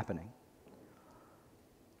this is happening.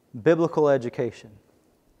 Biblical education.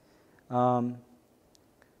 I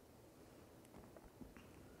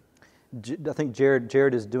think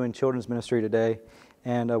Jared is doing children's ministry today,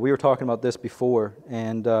 and we were talking about this before,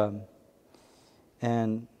 and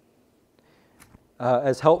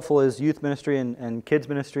as helpful as youth ministry and kids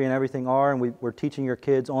ministry and everything are, and we're teaching your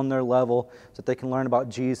kids on their level so that they can learn about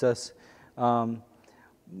Jesus,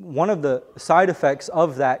 one of the side effects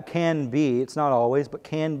of that can be, it's not always, but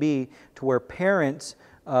can be to where parents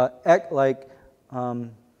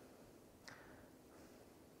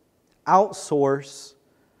outsource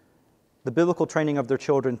the biblical training of their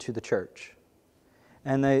children to the church.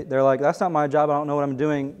 And they're like, that's not my job, I don't know what I'm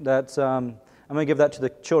doing, I'm going to give that to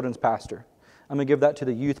the children's pastor. I'm going to give that to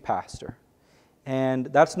the youth pastor. And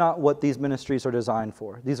that's not what these ministries are designed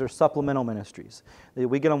for. These are supplemental ministries.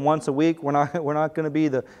 We get them once a week. We're not going to be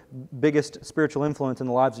the biggest spiritual influence in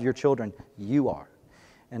the lives of your children. You are.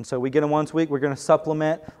 And so we get them once a week. We're going to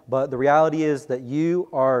supplement. But the reality is that you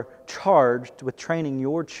are charged with training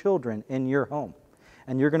your children in your home.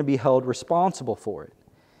 And you're going to be held responsible for it.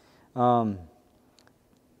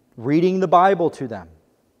 Reading the Bible to them.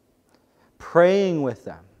 Praying with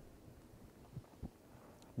them.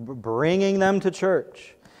 Bringing them to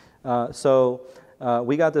church. So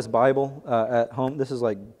we got this Bible at home. This is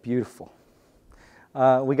like beautiful.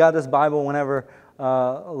 We got this Bible whenever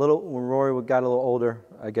when Rory got a little older,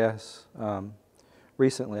 I guess,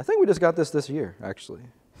 recently. I think we just got this year, actually.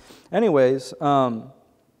 Anyways, so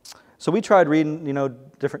we tried reading,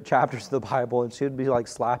 different chapters of the Bible, and she'd be like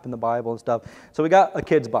slapping the Bible and stuff. So we got a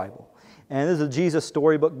kid's Bible. And this is a Jesus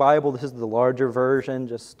Storybook Bible. This is the larger version,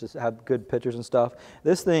 just to have good pictures and stuff.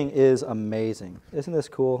 This thing is amazing. Isn't this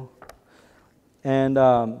cool? And,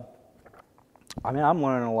 I'm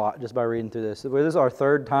learning a lot just by reading through this. This is our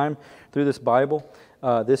third time through this Bible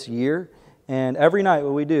this year. And every night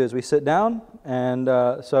what we do is we sit down, and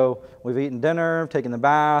so we've eaten dinner, taken the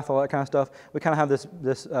bath, all that kind of stuff. We kind of have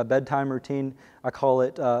this bedtime routine. I call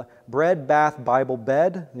it bread, bath, Bible,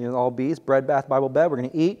 bed. All B's, bread, bath, Bible, bed. We're going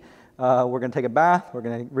to eat. We're going to take a bath, we're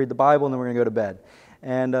going to read the Bible, and then we're going to go to bed.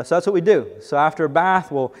 And so that's what we do. So after a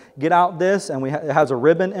bath, we'll get out this, and it has a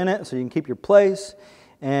ribbon in it, so you can keep your place.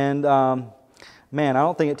 And I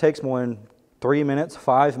don't think it takes more than 3 minutes,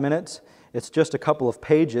 5 minutes. It's just a couple of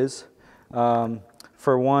pages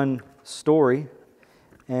for one story.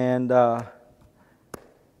 And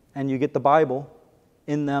you get the Bible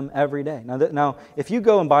in them every day. Now, if you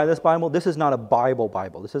go and buy this Bible, this is not a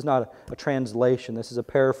Bible. This is not a translation. This is a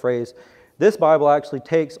paraphrase. This Bible actually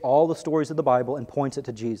takes all the stories of the Bible and points it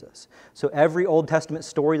to Jesus. So every Old Testament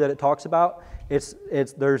story that it talks about,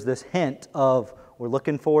 there's this hint of, we're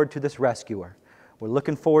looking forward to this rescuer. We're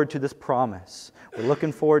looking forward to this promise. We're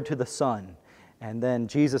looking forward to the Son. And then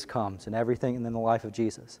Jesus comes and everything, and then the life of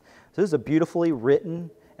Jesus. So this is a beautifully written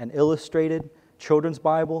and illustrated children's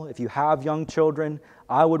Bible. If you have young children,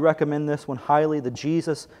 I would recommend this one highly, the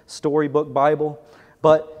Jesus Storybook Bible.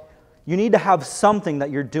 But you need to have something that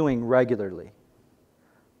you're doing regularly.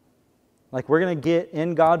 Like, we're going to get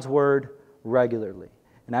in God's Word regularly.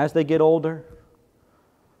 And as they get older,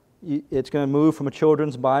 it's going to move from a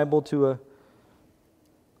children's Bible to a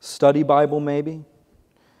study Bible maybe.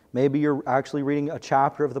 Maybe you're actually reading a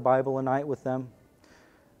chapter of the Bible a night with them.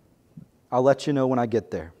 I'll let you know when I get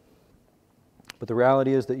there. But the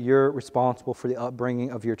reality is that you're responsible for the upbringing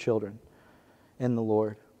of your children in the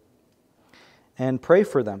Lord. And pray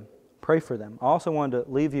for them. Pray for them. I also wanted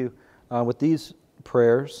to leave you with these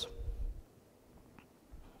prayers.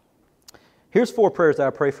 Here's 4 prayers that I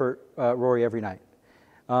pray for Rory every night.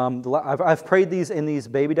 I've prayed these in these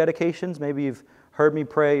baby dedications. Maybe you've heard me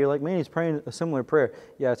pray. You're like, man, he's praying a similar prayer.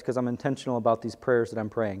 Yeah, it's because I'm intentional about these prayers that I'm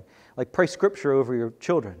praying. Like, pray Scripture over your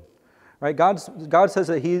children. Right? God says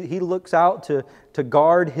that He looks out to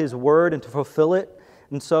guard His Word and to fulfill it.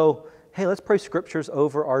 And so, hey, let's pray Scriptures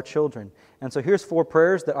over our children. And so here's 4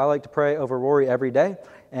 prayers that I like to pray over Rory every day.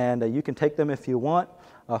 And you can take them if you want.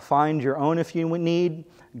 Find your own if you need.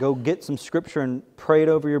 Go get some Scripture and pray it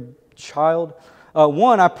over your child.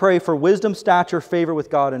 1, I pray for wisdom, stature, favor with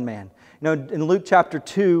God and man. In Luke chapter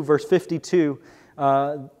 2, verse 52,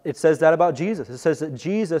 it says that about Jesus. It says that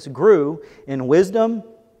Jesus grew in wisdom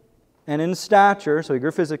and in stature, so He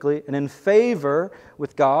grew physically, and in favor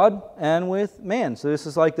with God and with man. So this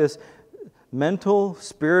is like this mental,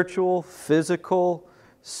 spiritual, physical,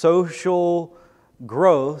 social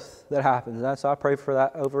growth that happens. That's I pray for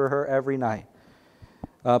that over her every night.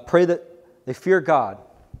 Pray that they fear God.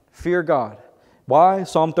 Fear God. Why?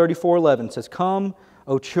 Psalm 34:11 says, "Come,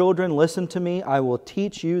 O children, listen to me. I will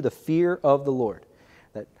teach you the fear of the Lord."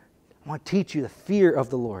 That I want to teach you the fear of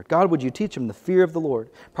the Lord. God, would you teach them the fear of the Lord?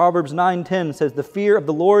 Proverbs 9:10 says, the fear of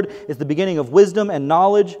the Lord is the beginning of wisdom, and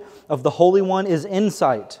knowledge of the Holy One is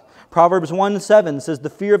insight. Proverbs 1:7 says, the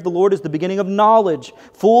fear of the Lord is the beginning of knowledge.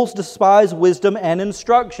 Fools despise wisdom and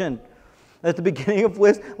instruction. At the beginning of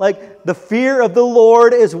wisdom, like the fear of the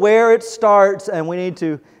Lord is where it starts, and we need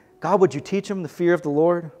to, God, would you teach them the fear of the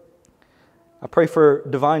Lord? I pray for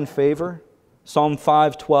divine favor. Psalm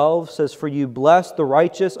 5:12 says, for you bless the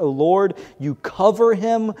righteous, O Lord, you cover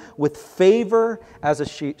him with favor as a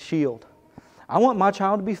shield. I want my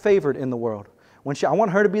child to be favored in the world. I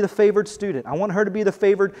want her to be the favored student. I want her to be the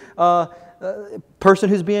favored person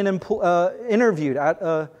who's being interviewed at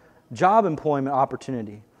a job employment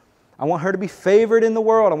opportunity. I want her to be favored in the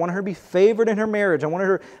world. I want her to be favored in her marriage. I want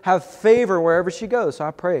her to have favor wherever she goes. So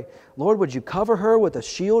I pray, Lord, would you cover her with a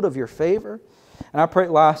shield of your favor? And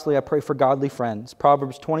lastly, I pray for godly friends.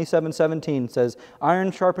 Proverbs 27:17 says,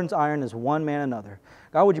 iron sharpens iron as one man another.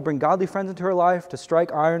 God, would you bring godly friends into her life to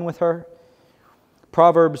strike iron with her?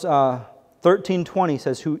 Proverbs 13:20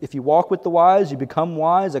 says, if you walk with the wise, you become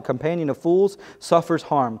wise. A companion of fools suffers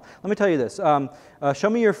harm. Let me tell you this. Show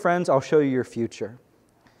me your friends, I'll show you your future.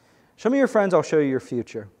 Show me your friends, I'll show you your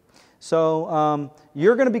future. So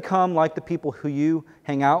you're going to become like the people who you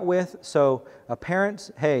hang out with. So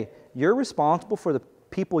parents, hey, you're responsible for the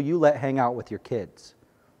people you let hang out with your kids.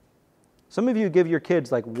 Some of you give your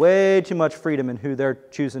kids like way too much freedom in who they're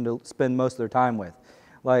choosing to spend most of their time with.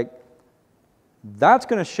 Like, that's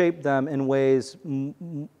going to shape them in ways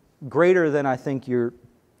greater than I think you're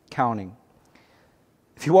counting.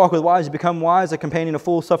 If you walk with wise, you become wise. A companion of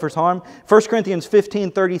fools suffers harm. 1 Corinthians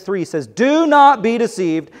 15:33 says, do not be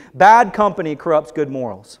deceived. Bad company corrupts good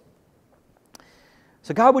morals.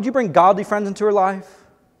 So God, would you bring godly friends into her life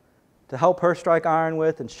to help her strike iron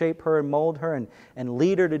with and shape her and mold her and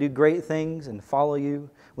lead her to do great things and follow you?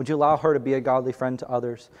 Would you allow her to be a godly friend to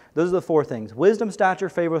others? Those are the four things. Wisdom, stature,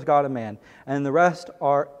 favor with God and man. And the rest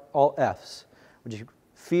are all F's. Would you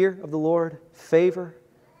fear of the Lord, favor,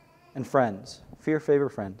 and friends. Fear, favor,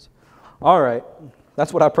 friends. All right.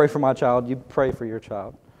 That's what I pray for my child. You pray for your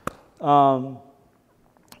child.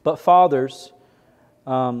 But fathers,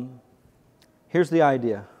 here's the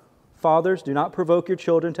idea. Fathers, do not provoke your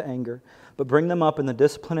children to anger, but bring them up in the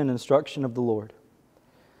discipline and instruction of the Lord.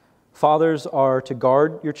 Fathers are to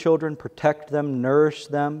guard your children, protect them, nourish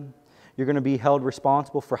them. You're going to be held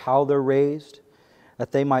responsible for how they're raised,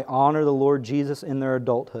 that they might honor the Lord Jesus in their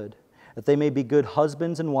adulthood, that they may be good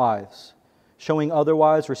husbands and wives, showing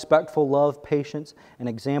otherwise respectful love, patience, and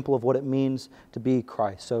example of what it means to be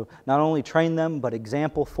Christ. So not only train them, but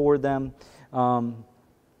example for them in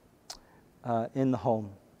the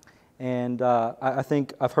home. And I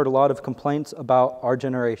think I've heard a lot of complaints about our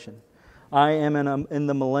generation. I am in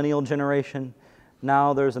the millennial generation.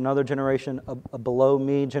 Now there's another generation below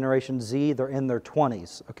me, Generation Z. They're in their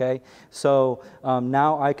 20s, okay? So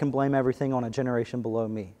now I can blame everything on a generation below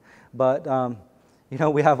me. But,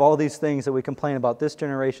 we have all these things that we complain about, this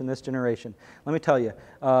generation. Let me tell you,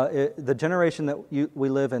 the generation that we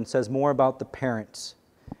live in says more about the parents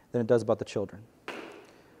than it does about the children,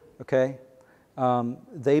 okay?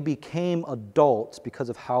 They became adults because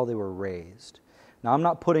of how they were raised. Now, I'm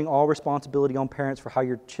not putting all responsibility on parents for how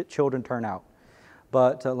your children turn out.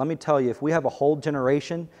 But let me tell you, if we have a whole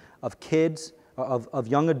generation of kids, of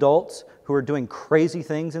young adults who are doing crazy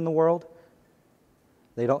things in the world,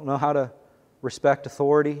 they don't know how to respect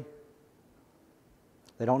authority.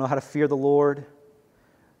 They don't know how to fear the Lord.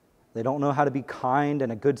 They don't know how to be kind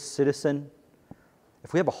and a good citizen.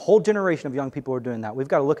 If we have a whole generation of young people who are doing that, we've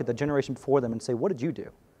got to look at the generation before them and say, what did you do?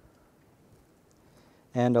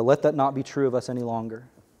 And let that not be true of us any longer.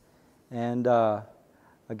 And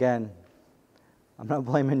again, I'm not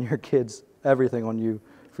blaming your kids, everything on you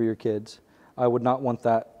for your kids. I would not want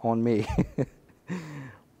that on me.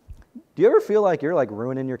 Do you ever feel like you're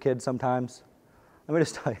ruining your kids sometimes? Let me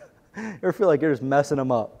just tell you. You ever feel like you're just messing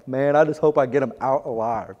them up? Man, I just hope I get them out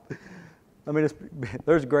alive.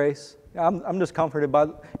 There's grace. I'm just comforted by,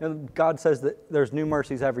 God says that there's new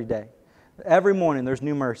mercies every day. Every morning there's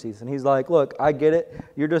new mercies. And He's like, look, I get it.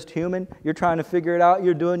 You're just human. You're trying to figure it out.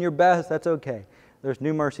 You're doing your best. That's okay. There's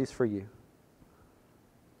new mercies for you.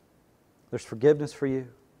 There's forgiveness for you.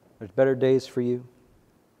 There's better days for you.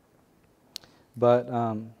 But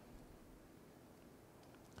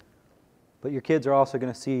your kids are also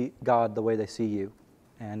going to see God the way they see you.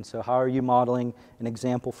 And so how are you modeling an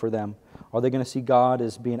example for them? Are they going to see God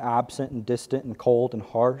as being absent and distant and cold and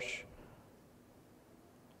harsh?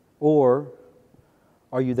 Or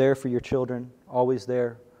are you there for your children, always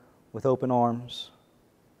there with open arms,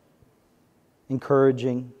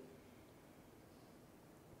 encouraging,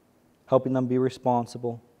 helping them be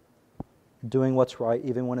responsible, doing what's right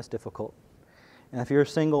even when it's difficult. And if you're a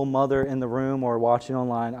single mother in the room or watching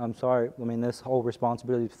online, I'm sorry. I mean, this whole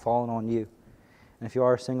responsibility is falling on you. And if you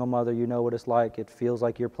are a single mother, you know what it's like. It feels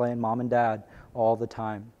like you're playing mom and dad all the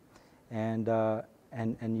time. And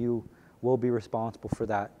you will be responsible for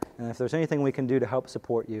that. And if there's anything we can do to help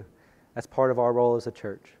support you, that's part of our role as a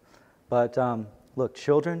church. But look,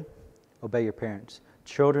 children, obey your parents.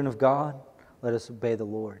 Children of God, let us obey the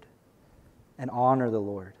Lord and honor the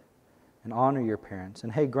Lord and honor your parents.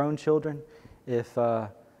 And hey, grown children, if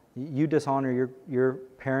you dishonor your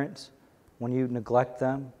parents when you neglect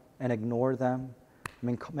them and ignore them, I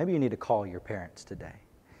mean, maybe you need to call your parents today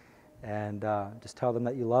and just tell them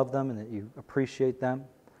that you love them and that you appreciate them.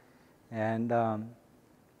 And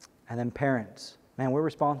then parents, man, we're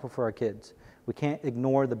responsible for our kids. We can't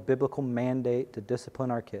ignore the biblical mandate to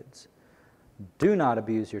discipline our kids. Do not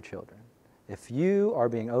abuse your children. If you are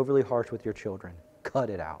being overly harsh with your children, cut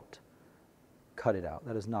it out. Cut it out.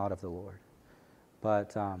 That is not of the Lord.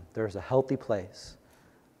 But there's a healthy place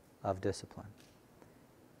of discipline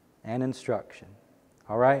and instruction.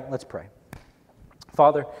 All right, let's pray.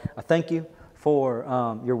 Father, I thank you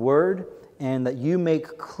for your word and that you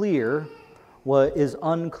make clear what is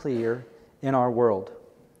unclear in our world.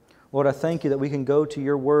 Lord, I thank you that we can go to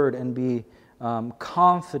your word and be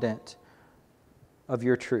confident of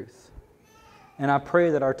your truth. And I pray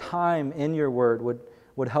that our time in your word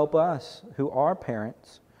would help us who are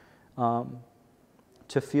parents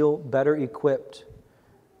to feel better equipped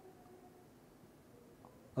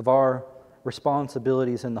of our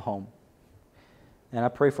responsibilities in the home. And I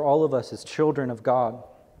pray for all of us as children of God,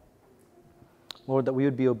 Lord, that we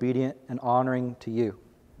would be obedient and honoring to you,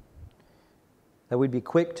 that we'd be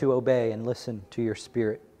quick to obey and listen to your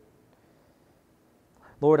Spirit.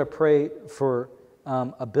 Lord, I pray for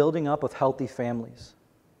a building up of healthy families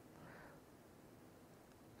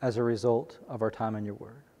as a result of our time in your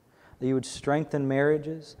word. That you would strengthen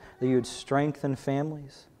marriages, that you would strengthen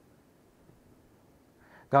families.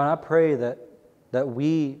 God, I pray that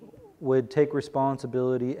we would take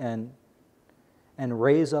responsibility and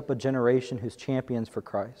raise up a generation who's champions for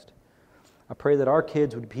Christ. I pray that our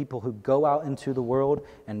kids would be people who go out into the world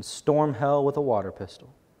and storm hell with a water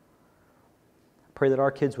pistol. I pray that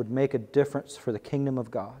our kids would make a difference for the kingdom of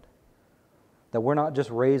God. That we're not just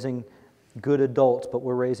raising good adults, but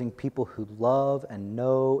we're raising people who love and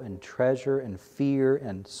know and treasure and fear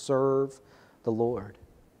and serve the Lord.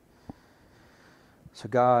 So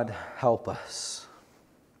God, help us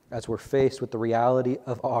as we're faced with the reality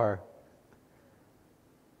of our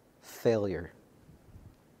failure.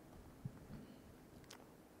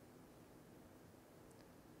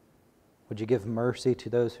 Would you give mercy to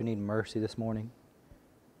those who need mercy this morning?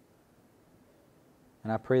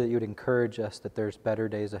 And I pray that you would encourage us that there's better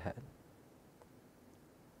days ahead.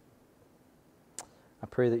 I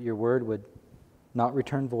pray that your word would not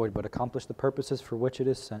return void, but accomplish the purposes for which it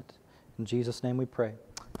is sent. In Jesus' name we pray.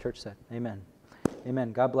 Church said, amen.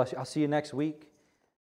 Amen. God bless you. I'll see you next week.